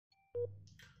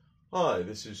Hi,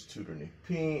 this is Tutor Nick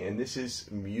P, and this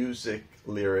is Music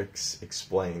Lyrics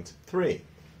Explained 3.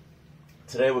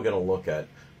 Today we're going to look at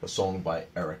a song by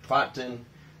Eric Clapton,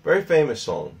 very famous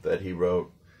song that he wrote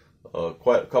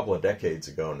quite a couple of decades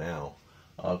ago now,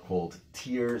 called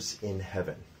Tears in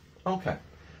Heaven. Okay,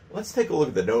 let's take a look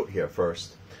at the note here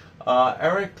first.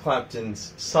 Eric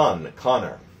Clapton's son,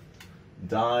 Connor,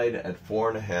 died at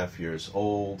 4.5 years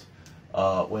old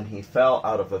when he fell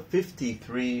out of a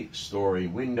 53-story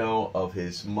window of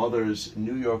his mother's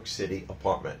New York City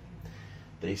apartment.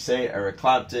 They say Eric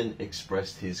Clapton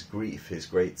expressed his grief, his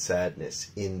great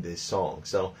sadness in this song.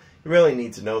 So you really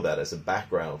need to know that as a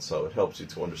background, so it helps you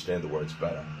to understand the words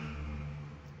better.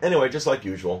 Anyway, just like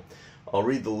usual, I'll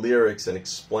read the lyrics and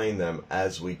explain them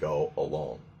as we go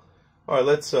along. All right,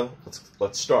 let's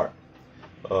start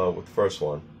with the first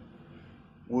one.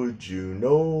 Would you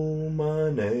know my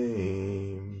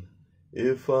name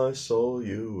if I saw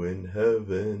you in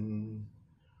heaven?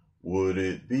 Would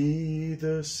it be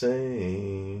the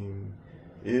same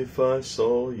if I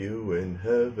saw you in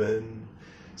heaven?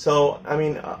 So, I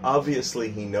mean, obviously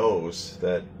he knows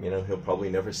that, he'll probably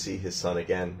never see his son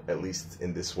again, at least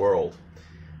in this world.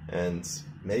 And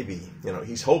maybe,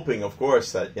 he's hoping, of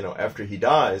course, that, after he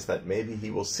dies, that maybe he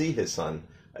will see his son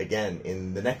again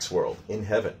in the next world, in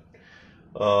heaven.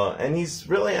 And he's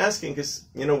really asking because,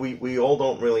 we all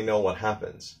don't really know what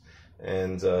happens.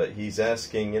 And he's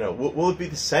asking, will it be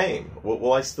the same?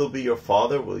 Will I still be your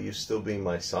father? Will you still be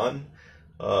my son?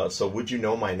 So would you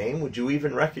know my name? Would you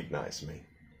even recognize me?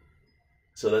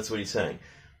 So that's what he's saying.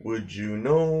 Would you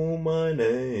know my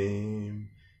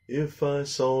name if I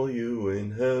saw you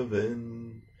in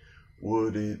heaven?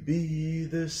 Would it be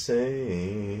the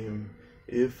same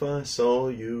if I saw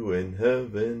you in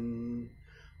heaven?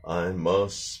 I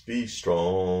must be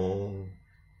strong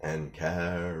and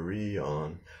carry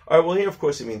on. All right, well, here, of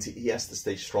course, it means he has to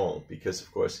stay strong because,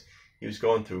 of course, he was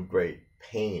going through great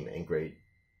pain and great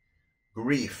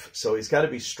grief. So he's got to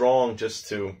be strong just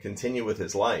to continue with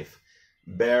his life,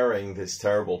 bearing this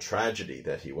terrible tragedy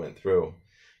that he went through.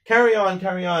 Carry on,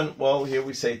 carry on. Well, here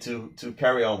we say to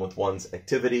carry on with one's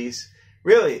activities.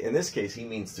 Really, in this case, he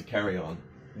means to carry on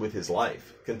with his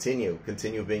life. Continue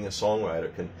being a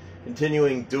songwriter,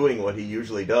 continuing doing what he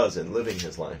usually does and living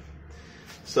his life.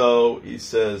 So he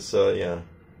says,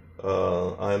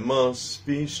 I must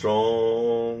be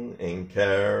strong and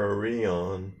carry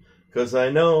on, 'cause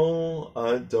I know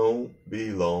I don't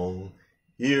belong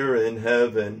here in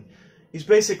heaven. He's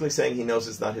basically saying he knows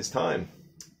it's not his time.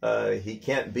 He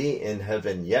can't be in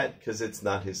heaven yet because it's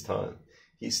not his time.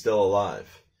 He's still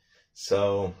alive.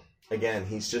 So again,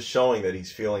 he's just showing that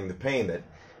he's feeling the pain, that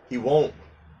he won't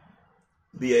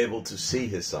be able to see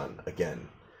his son again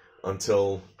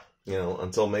until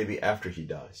maybe after he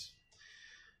dies.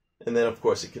 And then, of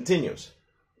course, it continues.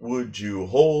 Would you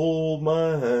hold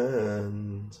my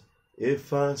hand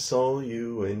if I saw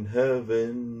you in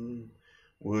heaven?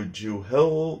 Would you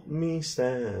help me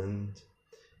stand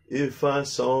if I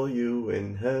saw you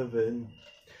in heaven?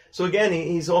 So again,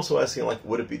 he's also asking,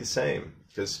 would it be the same?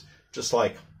 Because just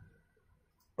like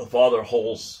a father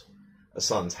holds a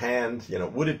son's hand,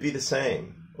 would it be the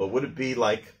same? Or would it be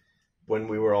like when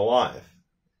we were alive?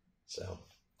 So,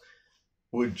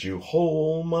 would you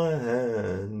hold my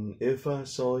hand if I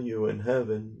saw you in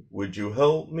heaven? Would you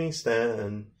help me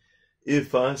stand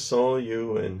if I saw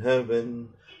you in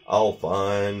heaven? I'll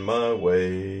find my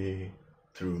way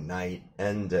through night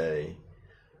and day,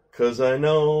 'cause I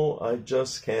know I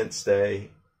just can't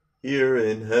stay here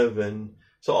in heaven.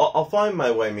 So I'll find my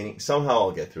way, meaning somehow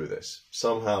I'll get through this.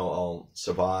 Somehow I'll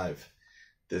survive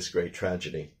this great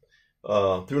tragedy.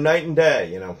 Through night and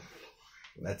day,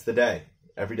 that's the day.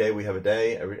 Every day we have a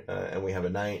day, and we have a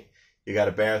night. You got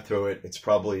to bear through it.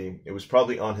 It was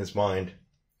probably on his mind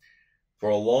for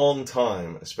a long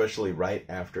time, especially right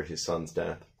after his son's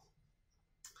death.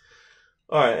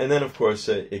 All right, and then, of course,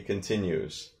 it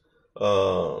continues.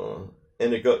 And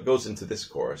it goes into this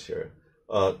chorus here.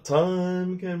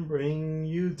 Time can bring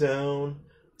you down,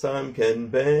 time can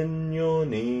bend your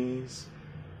knees,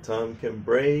 time can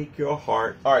break your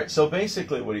heart. All right, so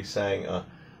basically what he's saying,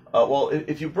 well,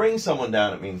 if you bring someone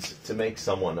down, it means to make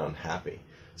someone unhappy.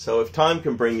 So if time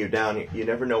can bring you down, you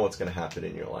never know what's going to happen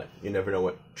in your life. You never know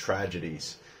what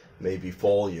tragedies may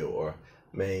befall you or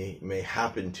may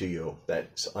happen to you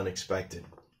that's unexpected.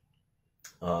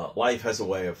 Life has a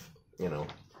way of,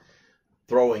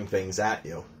 throwing things at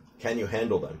you. Can you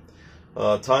handle them?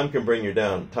 Time can bring you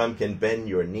down. Time can bend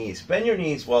your knees. Bend your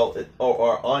knees, well,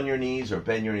 or on your knees or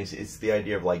bend your knees. It's the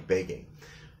idea of begging.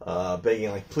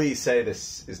 Begging, please say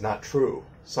this is not true.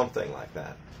 Something like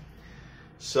that.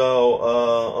 So,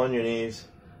 on your knees,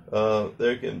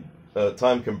 there can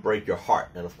time can break your heart.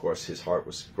 And of course, his heart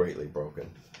was greatly broken.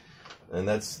 And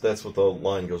that's what the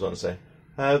line goes on to say.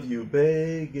 Have you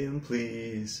beg him,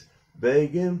 please?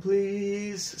 Beg him,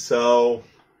 please. So,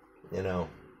 you know,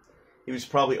 he was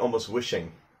probably almost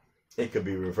wishing it could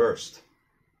be reversed.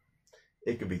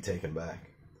 It could be taken back.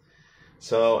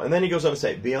 So, and then he goes on to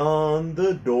say, beyond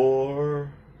the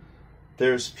door,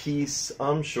 there's peace,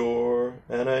 I'm sure,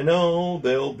 and I know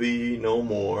there'll be no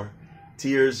more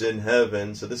tears in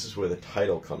heaven. So this is where the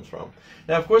title comes from.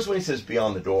 Now, of course, when he says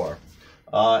beyond the door,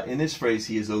 in this phrase,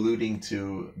 he is alluding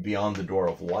to beyond the door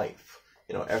of life.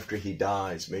 You know, after he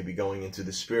dies, maybe going into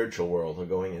the spiritual world or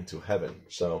going into heaven.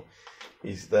 So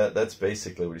that's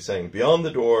basically what he's saying. Beyond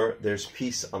the door, there's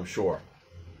peace, I'm sure.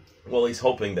 Well, he's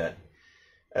hoping that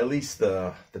at least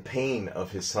the pain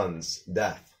of his son's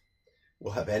death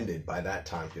will have ended by that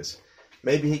time, because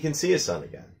maybe he can see his son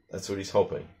again. That's what he's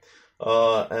hoping.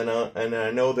 And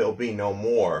I know there'll be no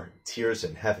more tears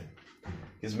in heaven,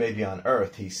 because maybe on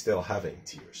earth he's still having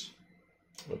tears.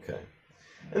 Okay.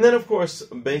 And then, of course,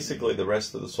 basically the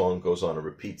rest of the song goes on and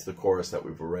repeats the chorus that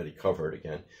we've already covered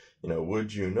again. You know,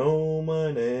 would you know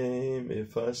my name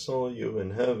if I saw you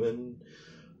in heaven?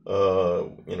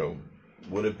 You know,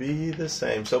 would it be the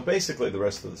same? So basically the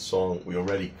rest of the song, we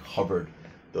already covered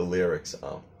the lyrics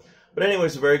of. But anyway,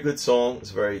 it's a very good song.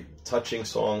 It's a very touching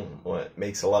song. It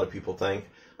makes a lot of people think.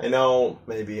 I know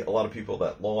maybe a lot of people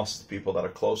that lost people that are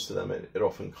close to them, it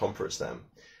often comforts them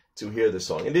to hear this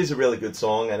song. It is a really good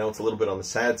song. I know it's a little bit on the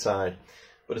sad side,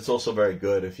 but it's also very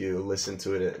good. If you listen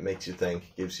to it, it makes you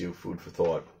think, gives you food for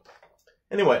thought.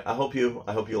 Anyway, I hope you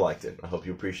liked it. I hope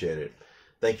you appreciate it.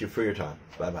 Thank you for your time.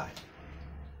 Bye-bye.